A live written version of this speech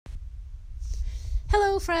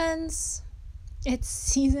Hello, friends! It's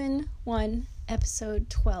season 1, episode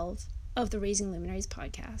 12 of the Raising Luminaries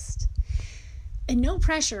podcast. And no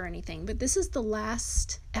pressure or anything, but this is the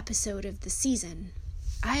last episode of the season.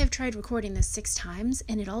 I have tried recording this 6 times,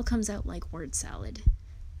 and it all comes out like word salad.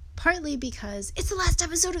 Partly because it's the last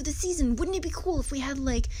episode of the season. Wouldn't it be cool if we had,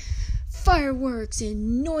 fireworks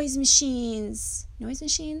and noise machines,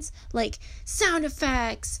 like sound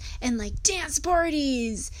effects and dance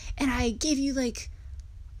parties, and I gave you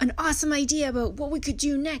an awesome idea about what we could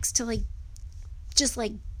do next to just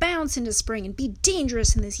bounce into spring and be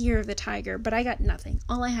dangerous in this year of the tiger, but I got nothing.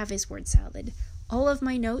 All I have is word salad. All of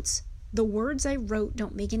my notes, the words I wrote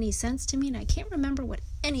don't make any sense to me, and I can't remember what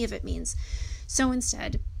any of it means. So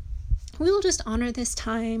instead, we will just honor this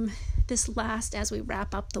time, this last, as we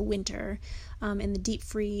wrap up the winter, in the deep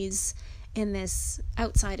freeze, in this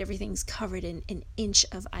outside everything's covered in an inch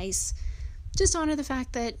of ice. Just honor the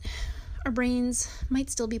fact that our brains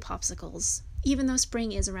might still be popsicles. Even though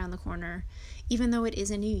spring is around the corner, even though it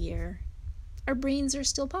is a new year, our brains are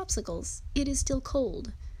still popsicles. It is still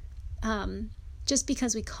cold. Just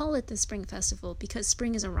because we call it the Spring Festival, because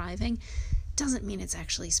spring is arriving, doesn't mean it's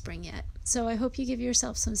actually spring yet. So I hope you give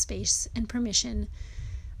yourself some space and permission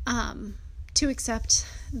to accept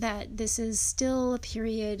that this is still a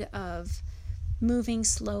period of moving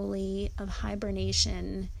slowly, of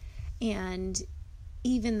hibernation, and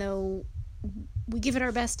even though we give it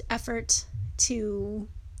our best effort to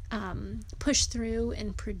push through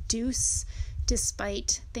and produce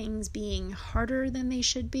despite things being harder than they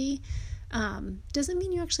should be, doesn't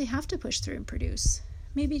mean you actually have to push through and produce.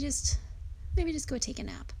 Maybe just go take a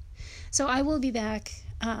nap. So I will be back.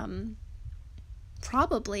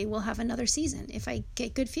 Probably we'll have another season. If I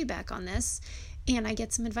get good feedback on this and I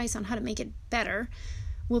get some advice on how to make it better,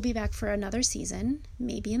 we'll be back for another season,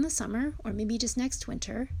 maybe in the summer or maybe just next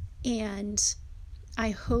winter. And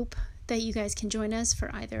I hope that you guys can join us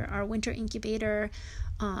for either our winter incubator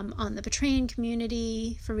on the Patreon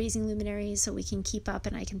community for Raising Luminaries, so we can keep up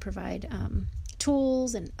and I can provide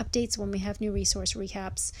tools and updates when we have new resource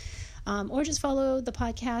recaps, or just follow the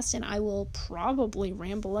podcast and I will probably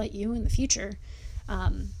ramble at you in the future.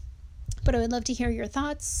 But I would love to hear your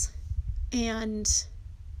thoughts, and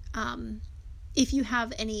if you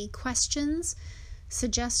have any questions,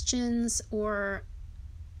 suggestions, or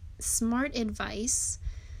smart advice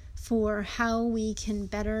for how we can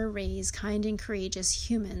better raise kind and courageous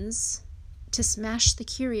humans to smash the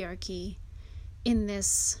curiarchy in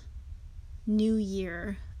this new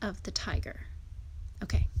year of the tiger.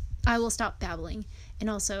 Okay, I will stop babbling and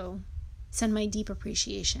also send my deep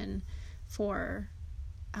appreciation for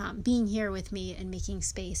being here with me and making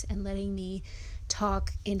space and letting me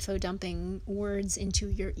talk info dumping words into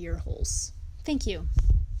your ear holes. Thank you,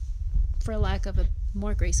 for lack of a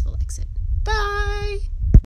more graceful exit. Bye!